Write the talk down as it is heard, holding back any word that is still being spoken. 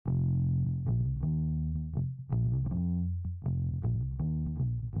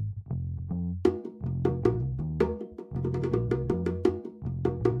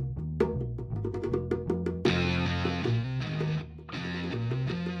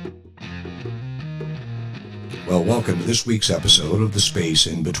Well, welcome to this week's episode of The Space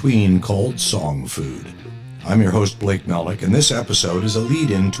in Between, called Song Food. I'm your host, Blake Melnick, and this episode is a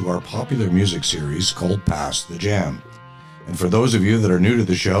lead-in to our popular music series called Pass the Jam. And for those of you that are new to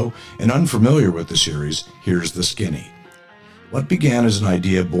the show and unfamiliar with the series, here's the skinny. What began as an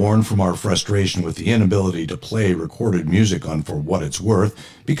idea born from our frustration with the inability to play recorded music on For What It's Worth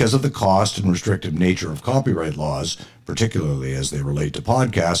because of the cost and restrictive nature of copyright laws, particularly as they relate to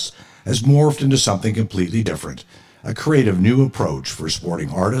podcasts, has morphed into something completely different, a creative new approach for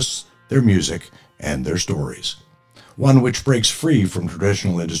supporting artists, their music, and their stories. One which breaks free from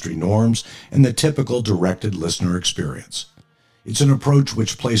traditional industry norms and the typical directed listener experience. It's an approach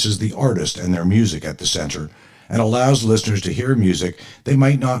which places the artist and their music at the center and allows listeners to hear music they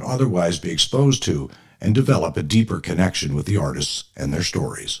might not otherwise be exposed to and develop a deeper connection with the artists and their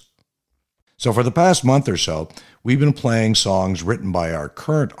stories. So for the past month or so, we've been playing songs written by our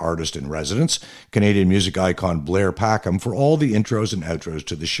current artist-in-residence, Canadian music icon Blair Packham, for all the intros and outros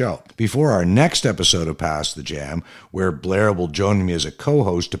to the show. Before our next episode of Pass the Jam, where Blair will join me as a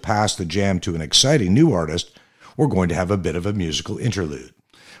co-host to pass the jam to an exciting new artist, we're going to have a bit of a musical interlude,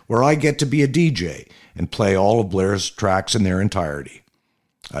 where I get to be a DJ and play all of Blair's tracks in their entirety.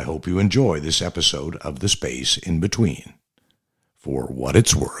 I hope you enjoy this episode of The Space in Between. For What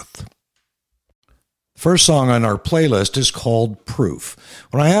It's Worth. First song on our playlist is called Proof.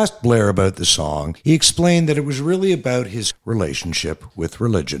 When I asked Blair about the song, he explained that it was really about his relationship with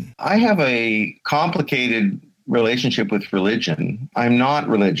religion. I have a complicated relationship with religion. I'm not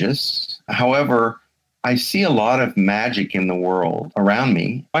religious. However, I see a lot of magic in the world around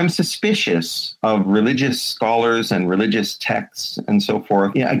me. I'm suspicious of religious scholars and religious texts and so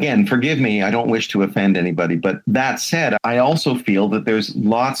forth. Yeah, again, forgive me, I don't wish to offend anybody. But that said, I also feel that there's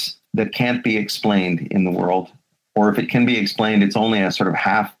lots that can't be explained in the world. Or if it can be explained, it's only a sort of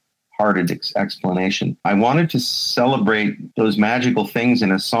half-hearted explanation. I wanted to celebrate those magical things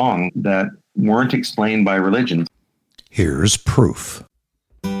in a song that weren't explained by religion. Here's Proof.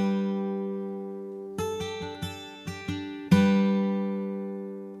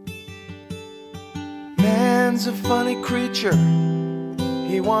 Man's a funny creature.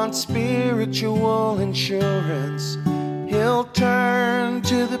 He wants spiritual insurance. He'll turn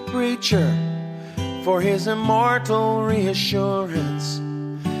to the preacher for his immortal reassurance.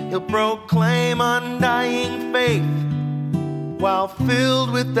 He'll proclaim undying faith while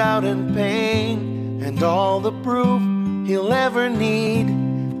filled with doubt and pain. And all the proof he'll ever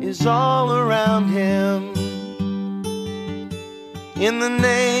need is all around him. In the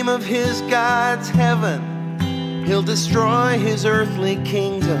name of his God's heaven, he'll destroy his earthly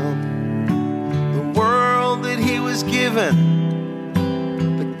kingdom. The world that he was given,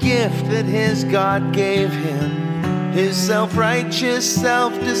 the gift that his God gave him, his self-righteous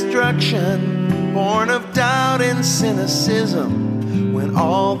self-destruction, born of doubt and cynicism, when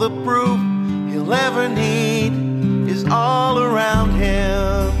all the proof he'll ever need is all around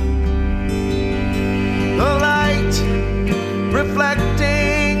him. The light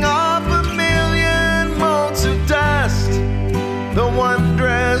reflecting off a million motes of dust, the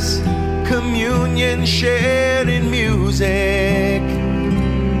wondrous communion shared in music,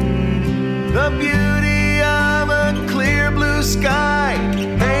 the beauty of a clear blue sky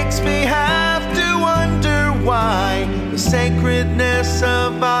makes me have to wonder why the sacredness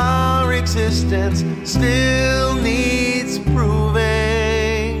of our existence still needs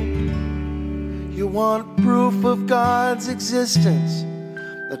proving. You want proof of God's existence?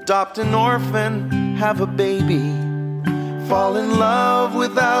 Adopt an orphan, have a baby. Fall in love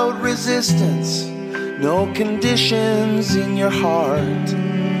without resistance. No conditions in your heart.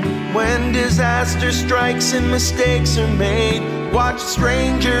 When disaster strikes and mistakes are made, watch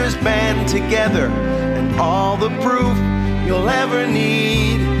strangers band together, and all the proof you'll ever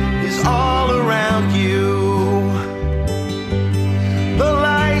need is all around you. The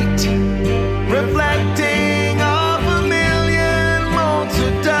light reflecting off a million motes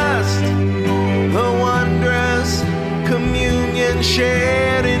of dust, the wondrous communion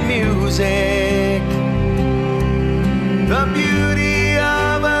shared in music, the beauty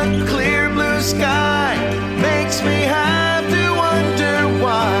of a clear blue sky makes me have to wonder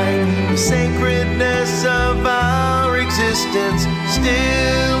why the sacredness of our existence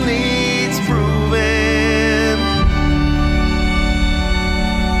still needs proving.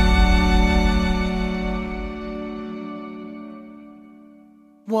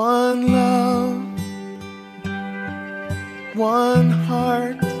 One love, one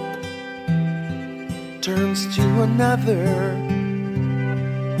heart turns to another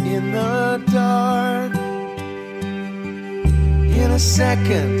in the dark. In a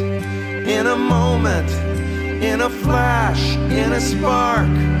second, in a moment, in a flash, in a spark.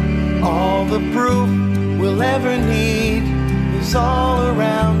 All the proof we'll ever need is all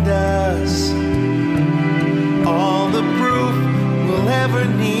around us. All the proof we'll ever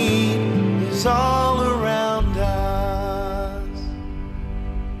need is all around us.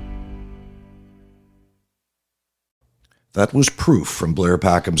 That was Proof from Blair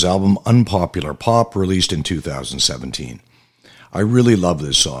Packham's album Unpopular Pop, released in 2017. I really love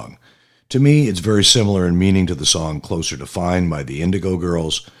this song. To me, it's very similar in meaning to the song Closer to Fine by the Indigo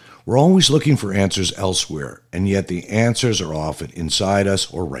Girls. We're always looking for answers elsewhere, and yet the answers are often inside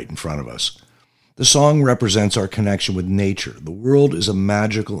us or right in front of us. The song represents our connection with nature. The world is a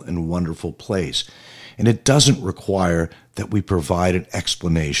magical and wonderful place, and it doesn't require that we provide an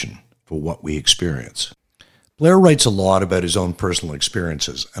explanation for what we experience. Blair writes a lot about his own personal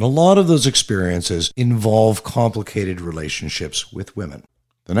experiences, and a lot of those experiences involve complicated relationships with women.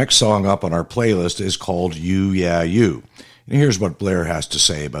 The next song up on our playlist is called You, Yeah, You. And here's what Blair has to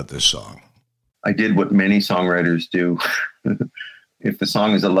say about this song. I did what many songwriters do. If the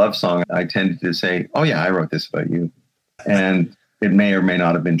song is a love song, I tended to say, oh yeah, I wrote this about you. And it may or may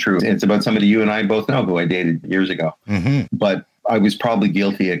not have been true. It's about somebody you and I both know who I dated years ago. Mm-hmm. But I was probably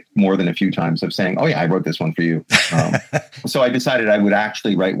guilty more than a few times of saying, oh yeah, I wrote this one for you. So I decided I would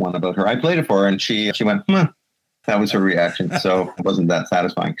actually write one about her. I played it for her and she went, That was her reaction. So it wasn't that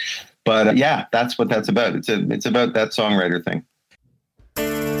satisfying. But yeah, that's what that's about. It's about that songwriter thing.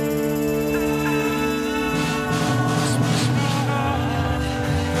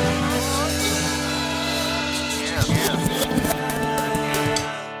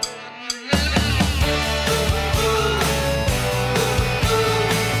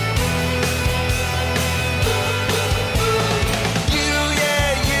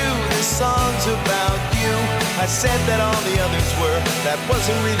 I said that all the others were, that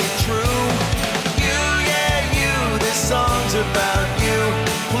wasn't really true. You, yeah, you, this song's about you.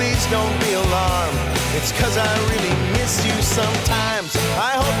 Please don't be alarmed, it's 'cause I really miss you sometimes.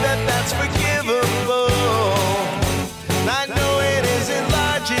 I hope that that's forgivable. I know it isn't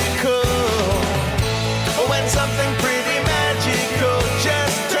logical, but when something pretty magical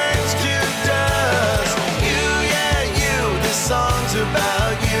just turns to dust. You, yeah, you, this song's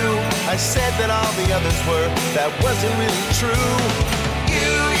about you. I said that all the others were, that wasn't really true.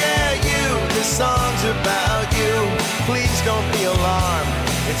 You, yeah, you, this song's about you. Please don't be alarmed,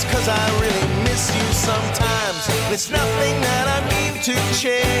 it's 'cause I really miss you sometimes. It's nothing that I mean to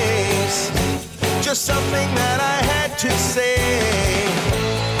chase, just something that I had to say.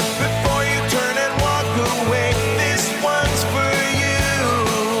 Before you turn and walk away, this one's for you.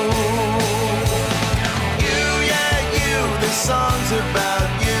 You, yeah, you, this song's about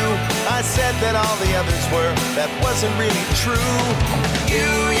you. I said that all the others were, that wasn't really true. You,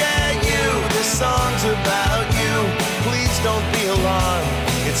 yeah, you, this song's about you. Please don't be alarmed,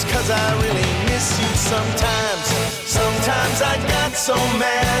 it's 'cause I really miss you sometimes. Sometimes I got so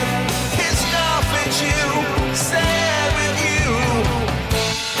mad, pissed off at you, sad with you.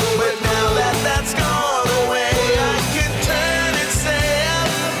 But now that that's gone away, I can turn and say I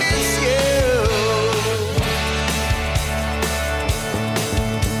miss you.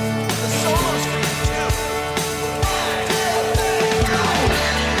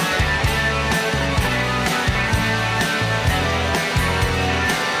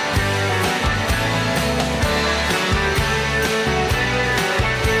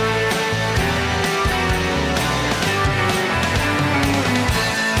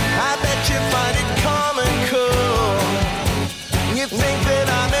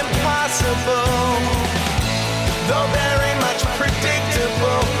 Though very much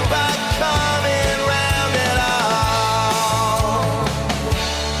predictable, by coming round at all.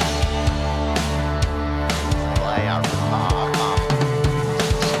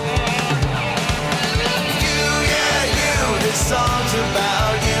 You, yeah, you, this song's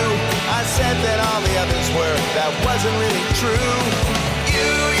about you. I said that all the others were, that wasn't really true.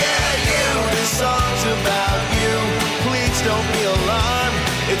 You, yeah, you, this song's about you. Please don't be alarmed,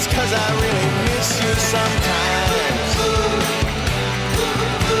 it's 'cause I really miss you sometimes.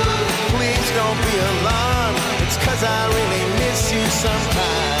 Please don't be alarmed, it's 'cause I really miss you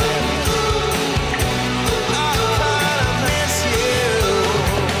sometimes. I kinda miss you.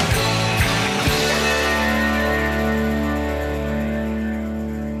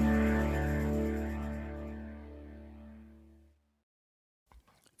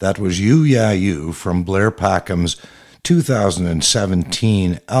 That was You, Yeah, You from Blair Packham's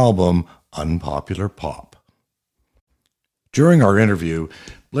 2017 album Unpopular Pop. During our interview,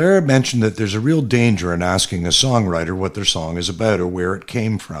 Blair mentioned that there's a real danger in asking a songwriter what their song is about or where it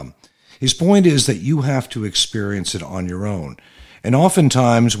came from. His point is that you have to experience it on your own. And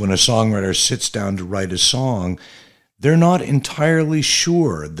oftentimes when a songwriter sits down to write a song, they're not entirely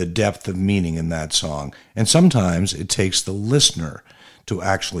sure the depth of meaning in that song. And sometimes it takes the listener to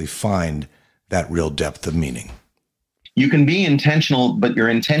actually find that real depth of meaning. You can be intentional, but your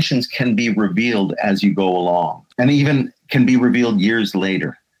intentions can be revealed as you go along, and even can be revealed years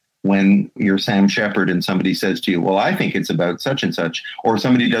later when you're Sam Shepard and somebody says to you, well, I think it's about such and such, or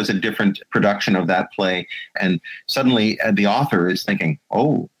somebody does a different production of that play, and suddenly the author is thinking,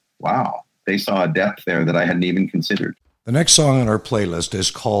 oh, wow, they saw a depth there that I hadn't even considered. The next song on our playlist is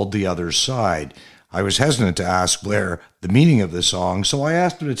called The Other Side. I was hesitant to ask Blair the meaning of the song, so I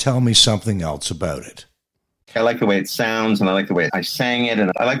asked him to tell me something else about it. I like the way it sounds, and I like the way I sang it,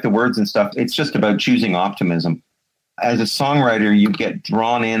 and I like the words and stuff. It's just about choosing optimism. As a songwriter, you get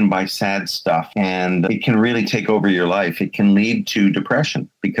drawn in by sad stuff, and it can really take over your life. It can lead to depression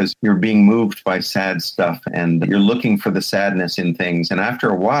because you're being moved by sad stuff, and you're looking for the sadness in things. And after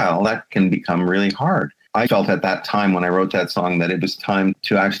a while, that can become really hard. I felt at that time when I wrote that song that it was time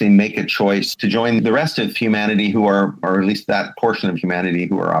to actually make a choice to join the rest of humanity who are, or at least that portion of humanity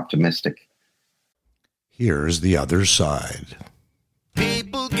who are optimistic. Here's The Other Side.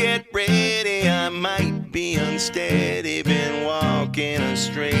 People get ready, I might be unsteady, been walking a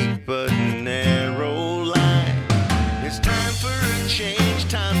straight but narrow line. It's time for a change,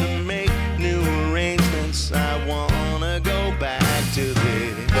 time to make new arrangements. I wanna go back to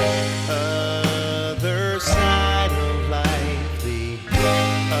the other side of life, the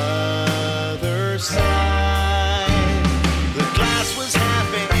other side. The glass was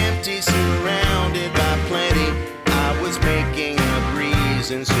half empty, surrounded by plenty. I was making up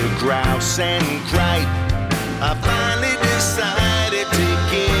reasons to grouse and gripe. I finally decided to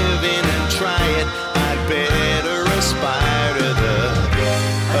give in and try it. I'd better aspire to the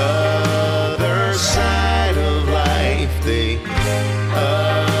other side of life, the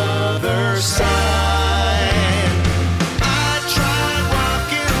other side. I tried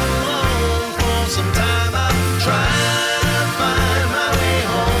walking alone for some time. I'm trying to find my way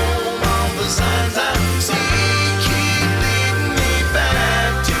home. All the signs I see keep leading me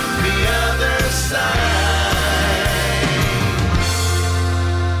back to the other side.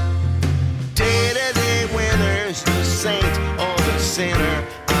 Day-to-day winners, the saint or the sinner,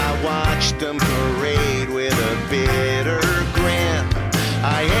 I watched them parade with a bitter grin.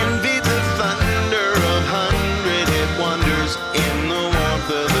 I envied the thunder of hundred wonders in the warmth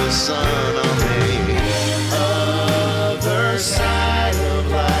of the sun on the other side of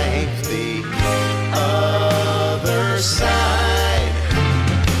life, the other side.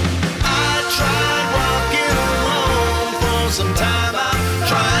 I tried walking alone for some time. I'm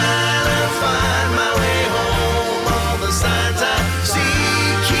trying to find my way home. All the signs I see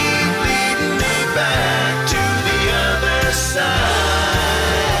keep leading me back to the other side.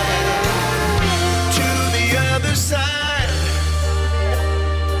 To the other side.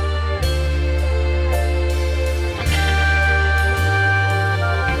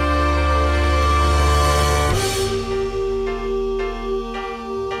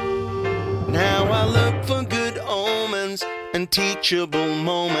 Now I look for good omens and teachable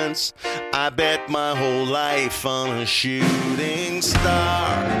moments. I bet my whole life on a shooting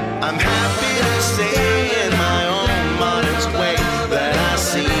star. I'm happy to say in my own modest way that I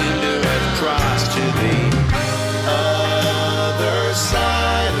seem to have crossed to the other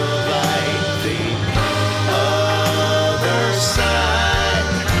side of life, the other side.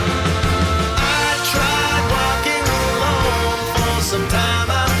 I tried walking alone for some time.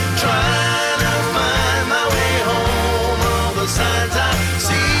 I'm trying to find my way home. All the signs I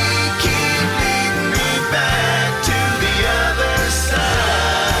see keep leading me back to the other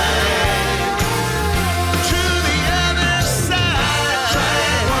side. To the other side.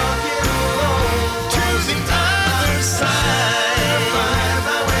 Tried walking alone to the other side. Find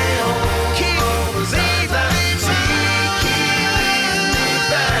my way home. Keep leading me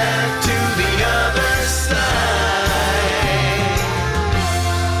back to the other side.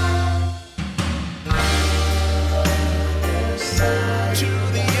 To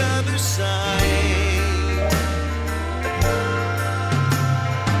the other side.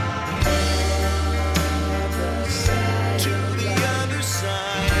 To the other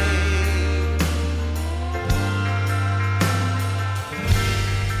side.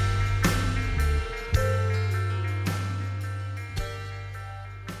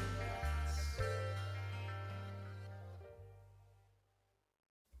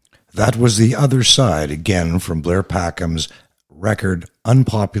 That was The Other Side, again from Blair Packham's record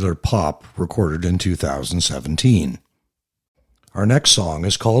Unpopular Pop, recorded in 2017. Our next song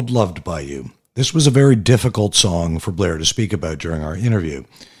is called Loved by You. This was a very difficult song for Blair to speak about during our interview.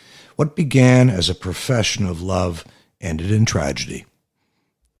 What began as a profession of love ended in tragedy.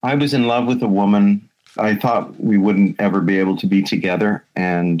 I was in love with a woman. I thought we wouldn't ever be able to be together,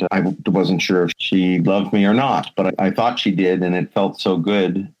 and I wasn't sure if she loved me or not, but I thought she did, and it felt so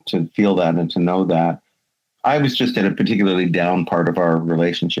good to feel that and to know that. I was just at a particularly down part of our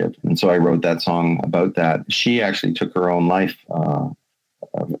relationship, and so I wrote that song about that. She actually took her own life a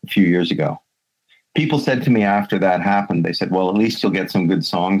few years ago. People said to me after that happened, they said, well, at least you'll get some good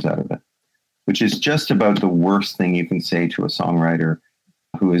songs out of it, which is just about the worst thing you can say to a songwriter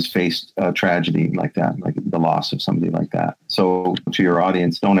who has faced a tragedy like that, like the loss of somebody like that. So to your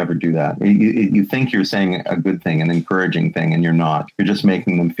audience, don't ever do that. You think you're saying a good thing, an encouraging thing, and you're not. You're just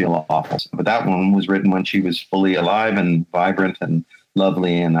making them feel awful. But that one was written when she was fully alive and vibrant and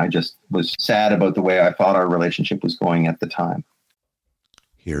lovely, and I just was sad about the way I thought our relationship was going at the time.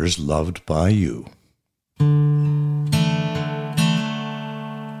 Here's Loved by You.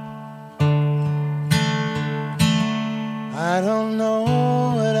 I don't know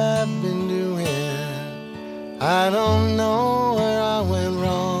what I've been doing. I don't know where I went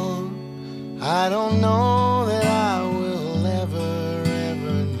wrong. I don't know that I will ever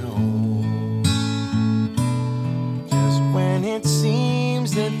know. Just when it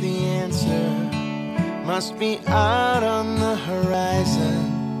seems that the answer must be out on the horizon,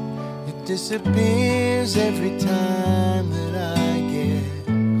 it disappears every time that I get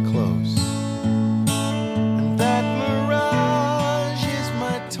close. And that mirage is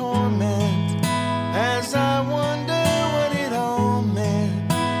my torment as I wonder what it all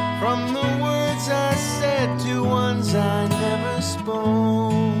meant. From the words I said to ones I never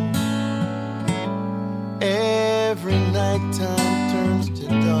spoke. Every nighttime turns to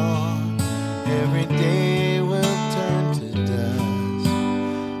dawn. Every day will turn to dust.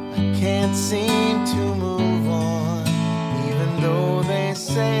 I can't seem to move on, even though they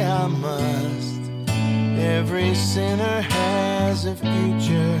say I must. Every sinner has a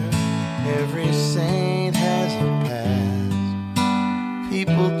future. Every saint has a past.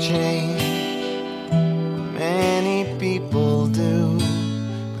 People change, many people do,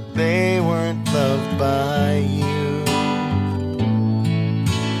 but they weren't loved by you.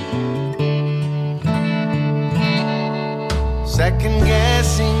 Second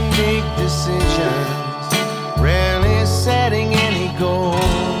guessing big decisions, rarely setting any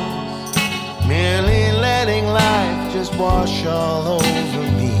goals, merely letting life just wash all over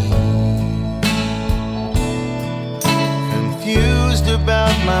me. Confused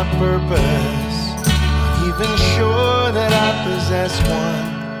about my purpose, not even sure that I possess one,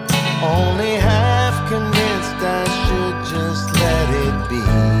 only half convinced I should just let it be.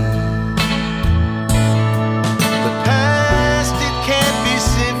 The past, it can't be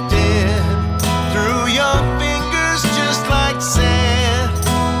sifted through your fingers just like sand,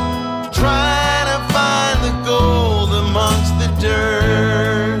 trying to find the gold amongst the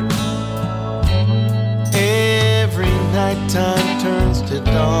dirt. Every nighttime turns to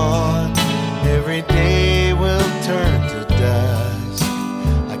dawn. Every day will turn to dust.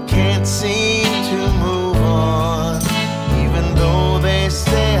 I can't seem to move on, even though they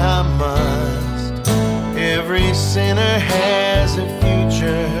say I must. Every sinner has a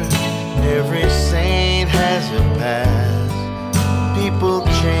future. Every saint has a past. People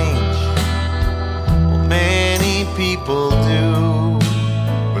change, well, many people do,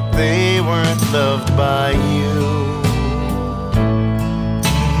 but they weren't loved by you.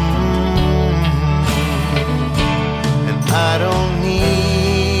 I don't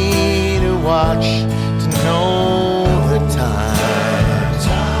need a watch to know the time.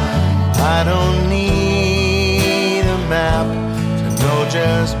 I don't need a map to know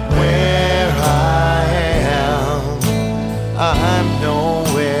just where I am. I'm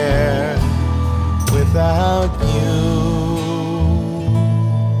nowhere without you.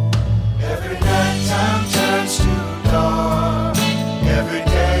 Every night time turns to dawn. Every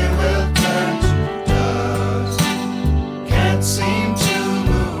day will turn to dust. Can't seem to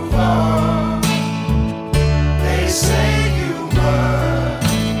move on. They say you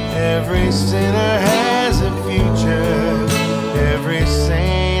must. Every sinner has a future. Every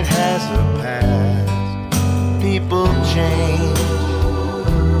saint has a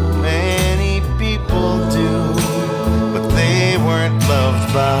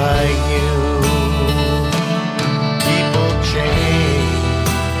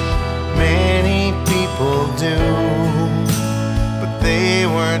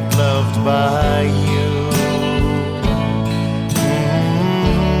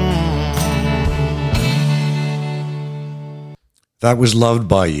That was Loved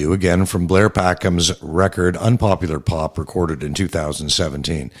by You, again from Blair Packham's record Unpopular Pop, recorded in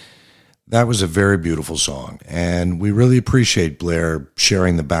 2017. That was a very beautiful song, and we really appreciate Blair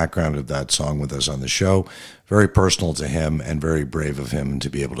sharing the background of that song with us on the show. Very personal to him and very brave of him to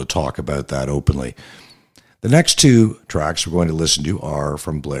be able to talk about that openly. The next two tracks we're going to listen to are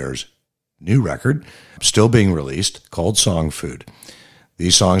from Blair's new record, still being released, called Song Food.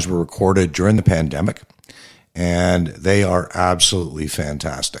 These songs were recorded during the pandemic, and they are absolutely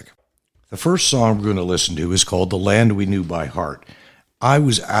fantastic. The first song we're going to listen to is called The Land We Knew by Heart. I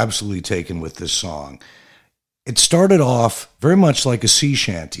was absolutely taken with this song. It started off very much like a sea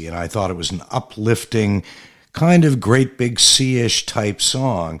shanty, and I thought it was an uplifting, kind of Great Big Sea-ish type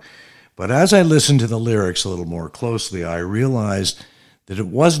song. But as I listened to the lyrics a little more closely, I realized that it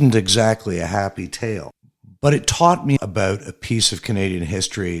wasn't exactly a happy tale. But it taught me about a piece of Canadian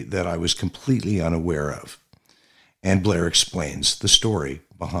history that I was completely unaware of. And Blair explains the story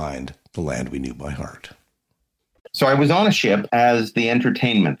behind The Land We Knew by Heart. So I was on a ship as the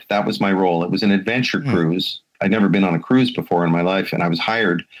entertainment. That was my role. It was an adventure cruise. I'd never been on a cruise before in my life, and I was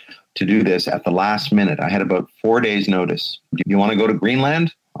hired to do this at the last minute. I had about 4 days' notice. Do you want to go to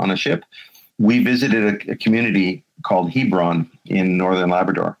Greenland on a ship? We visited a community called Hebron in northern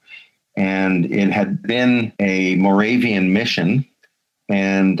Labrador, and it had been a Moravian mission.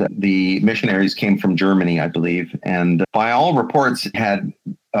 And the missionaries came from Germany, I believe. And by all reports, had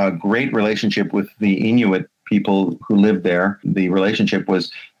a great relationship with the Inuit people who lived there. The relationship was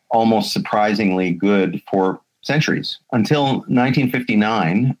almost surprisingly good for centuries, until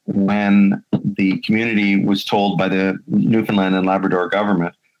 1959, when the community was told by the Newfoundland and Labrador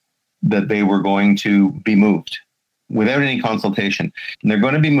government that they were going to be moved without any consultation. And they're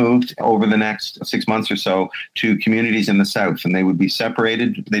going to be moved over the next 6 months or so to communities in the south, and they would be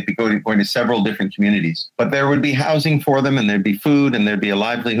separated. They'd be going to several different communities. But there would be housing for them, and there'd be food, and there'd be a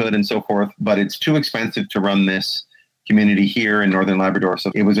livelihood and so forth. But it's too expensive to run this community here in northern Labrador.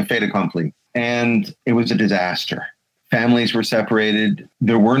 So it was a fait accompli. And it was a disaster. Families were separated.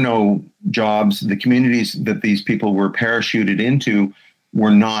 There were no jobs. The communities that these people were parachuted into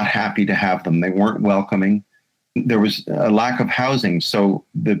were not happy to have them. They weren't welcoming. There was a lack of housing, so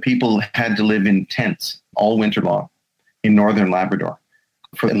the people had to live in tents all winter long in northern Labrador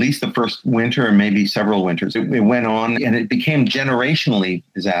for at least the first winter and maybe several winters. It went on, and it became generationally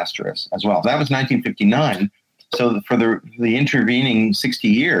disastrous as well. That was 1959. So for the intervening 60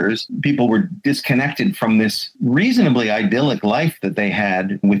 years, people were disconnected from this reasonably idyllic life that they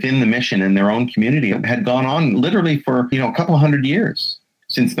had within the mission and their own community. It had gone on literally for a couple of hundred years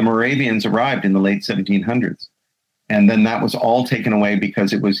since the Moravians arrived in the late 1700s. And then that was all taken away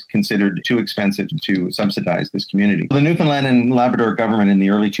because it was considered too expensive to subsidize this community. The Newfoundland and Labrador government in the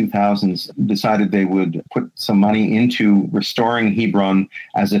early 2000s decided they would put some money into restoring Hebron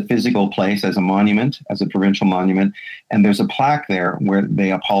as a physical place, as a monument, as a provincial monument. And there's a plaque there where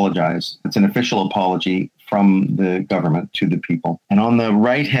they apologize. It's an official apology from the government to the people. And on the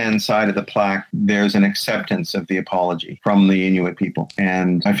right-hand side of the plaque, there's an acceptance of the apology from the Inuit people.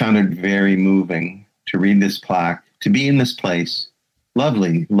 And I found it very moving to read this plaque, to be in this place,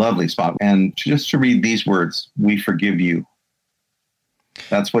 lovely, lovely spot, and just to read these words, "We forgive you."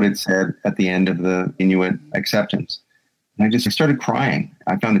 That's what it said at the end of the Inuit acceptance. And I just started crying.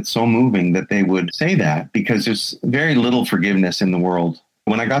 I found it so moving that they would say that, because there's very little forgiveness in the world.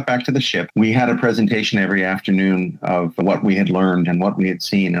 When I got back to the ship, we had a presentation every afternoon of what we had learned and what we had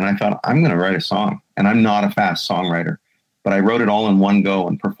seen. And I thought, I'm going to write a song. And I'm not a fast songwriter, but I wrote it all in one go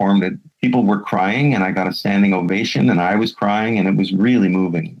and performed it. People were crying, and I got a standing ovation, and I was crying, and it was really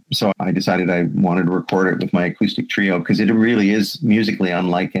moving. So I decided I wanted to record it with my acoustic trio, because it really is musically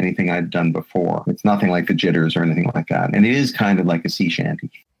unlike anything I'd done before. It's nothing like the Jitters or anything like that. And it is kind of like a sea shanty.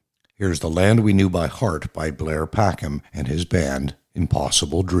 Here's The Land We Knew by Heart by Blair Packham and his band,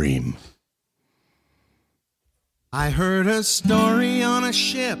 Impossible Dream. I heard a story on a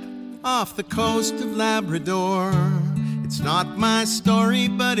ship off the coast of Labrador. It's not my story,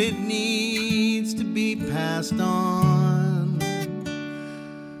 but it needs to be passed on.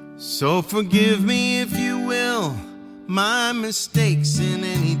 So forgive me, if you will, my mistakes in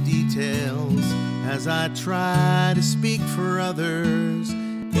any details, as I try to speak for others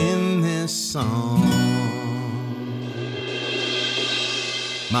in this song.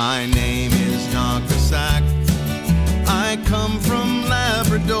 My name is John Cusack. I come from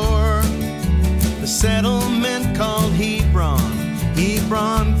Labrador, the settlement called Hebron.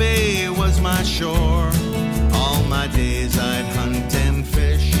 Hebron Bay was my shore. All my days I'd hunt and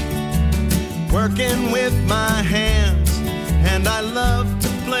fish, working with my hands, and I loved to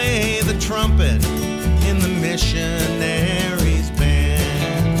play the trumpet in the missionaries'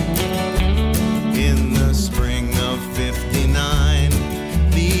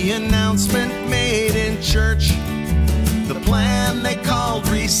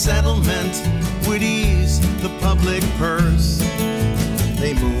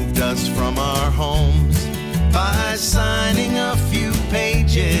 They moved us from our homes by signing a few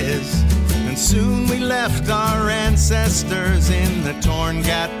pages, and soon we left our ancestors in the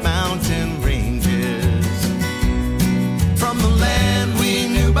Torngat mountain ranges. From the land we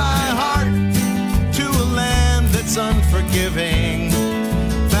knew by heart to a land that's unforgiving.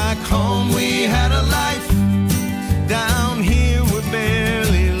 Back home we had a life, down here we're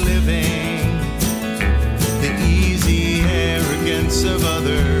barely living. The easy arrogance of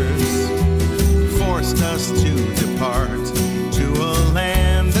others forced us to depart to a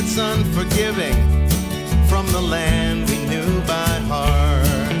land that's unforgiving, from the land we knew by heart.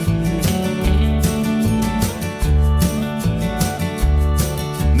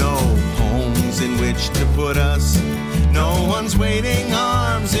 No homes in which to put us, no one's waiting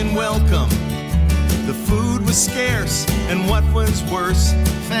arms in welcome. The food was scarce, and what was worse,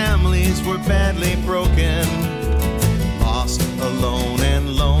 families were badly broken. Lost, alone and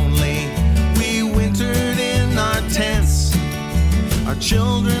lonely, we wintered in our tents. Our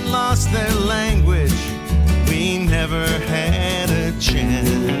children lost their language, we never had a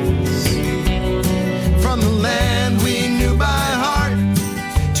chance. From the land we knew by heart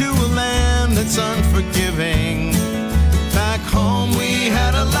to a land that's unforgiving. Back home we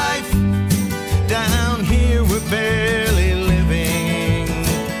had a life, down here we're barely living.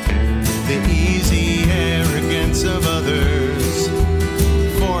 The easy arrogance of others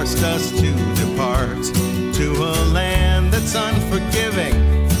forced us to depart to a land that's unforgiving,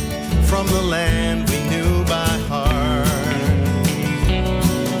 from the land we knew by heart.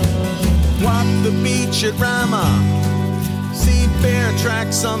 Walk the beach at Rama, see bear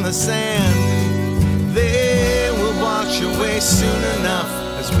tracks on the sand. They will wash away soon enough,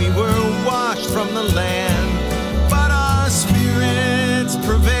 as we were washed from the land. But our spirits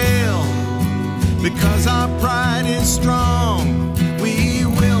prevail, because our pride is strong. We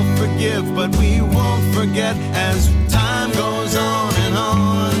will forgive, but we won't forget, as time goes on and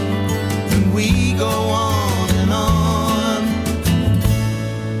on, and we go on and on.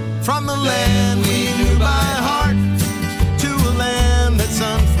 From the land we knew by heart to a land that's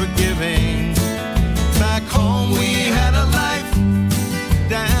unforgiving. Back home we had a life,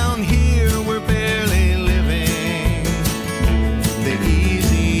 down here we're barely living. The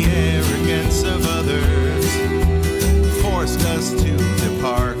easy arrogance of others forced us to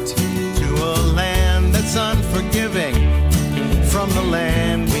depart to a land that's unforgiving, from the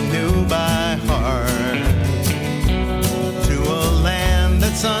land we knew by heart. To a land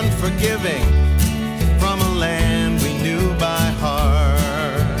that's unforgiving, from a land we knew by heart.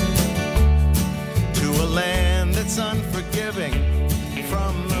 To a land that's unforgiving,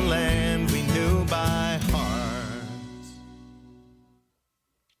 from the land we knew by heart.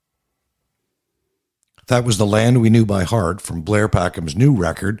 That was The Land We Knew by Heart from Blair Packham's new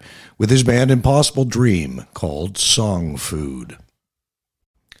record with his band Impossible Dream, called Song Food.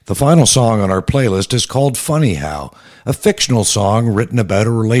 The final song on our playlist is called Funny How, a fictional song written about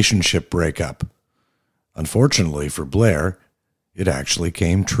a relationship breakup. Unfortunately for Blair, it actually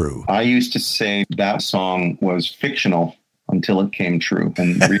came true. I used to say that song was fictional until it came true.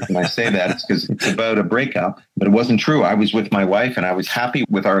 And the reason I say that is because it's about a breakup, but it wasn't true. I was with my wife and I was happy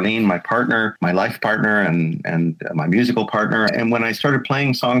with Arlene, my partner, my life partner, and my musical partner. And when I started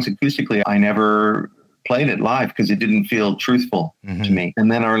playing songs acoustically, I never played it live because it didn't feel truthful to me. And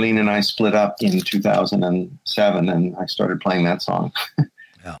then Arlene and I split up in 2007 and I started playing that song.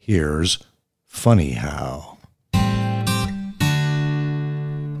 Here's Funny How.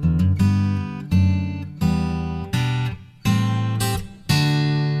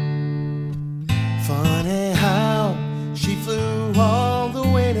 Funny how she flew all the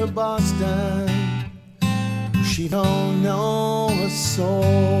way to Boston. She don't know a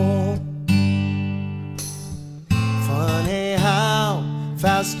soul. Funny how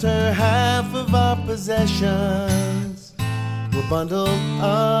fast her half of our possessions were bundled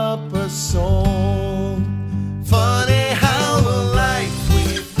up her soul. Funny how the life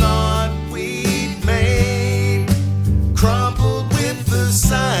we thought we'd made crumpled with the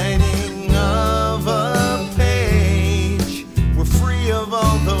signing of a page. We're free of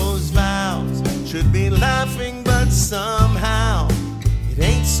all those vows, should be laughing, but somehow it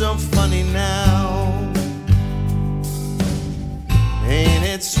ain't so funny now. Ain't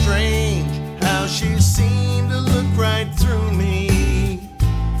it strange how she seemed to look right through me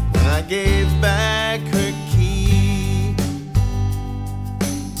when I gave back her key?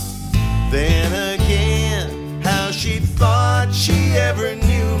 Then again, how she thought she ever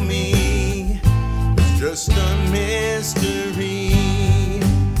knew me was just a mystery.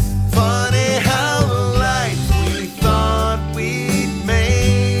 Funny how the life we thought we'd made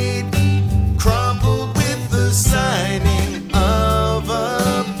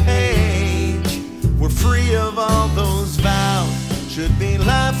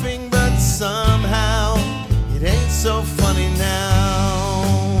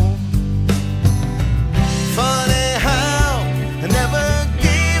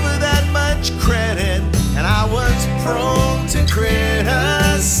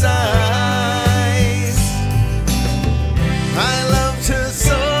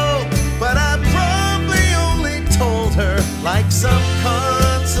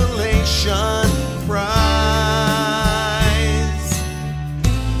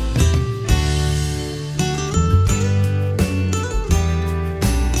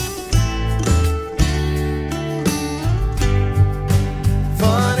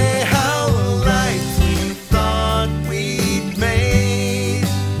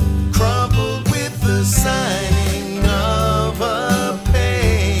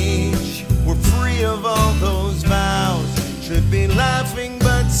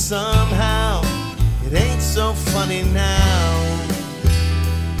funny now.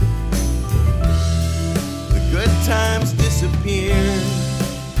 The good times disappeared,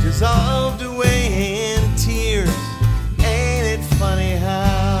 dissolved away in tears. Ain't it funny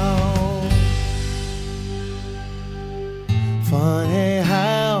how? Funny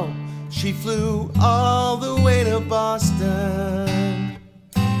how she flew all the way to Boston.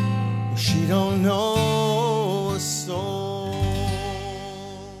 She don't know a soul.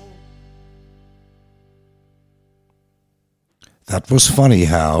 That was Funny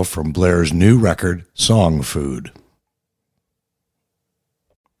How from Blair's new record, Song Food.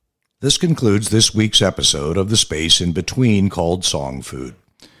 This concludes this week's episode of The Space in Between, called Song Food.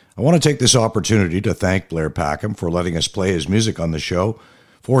 I want to take this opportunity to thank Blair Packham for letting us play his music on the show,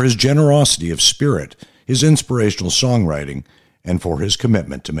 for his generosity of spirit, his inspirational songwriting, and for his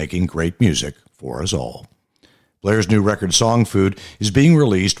commitment to making great music for us all. Blair's new record, Song Food, is being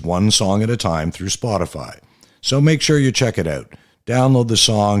released one song at a time through Spotify, so make sure you check it out. Download the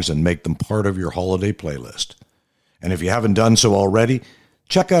songs and make them part of your holiday playlist. And if you haven't done so already,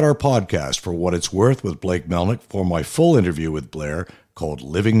 check out our podcast, For What It's Worth, with Blake Melnick, for my full interview with Blair called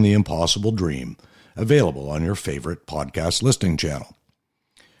Living the Impossible Dream, available on your favorite podcast listening channel.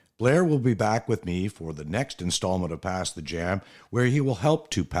 Blair will be back with me for the next installment of Pass the Jam, where he will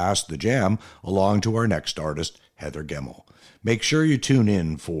help to pass the jam along to our next artist, Heather Gemmell. Make sure you tune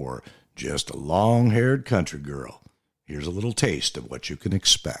in for Just a Long-Haired Country Girl. Here's a little taste of what you can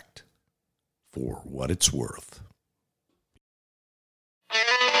expect. For What It's Worth.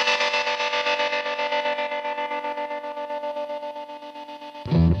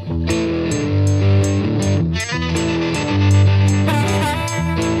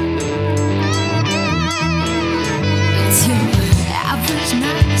 It's your average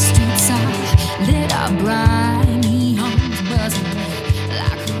night, streets are lit up bright.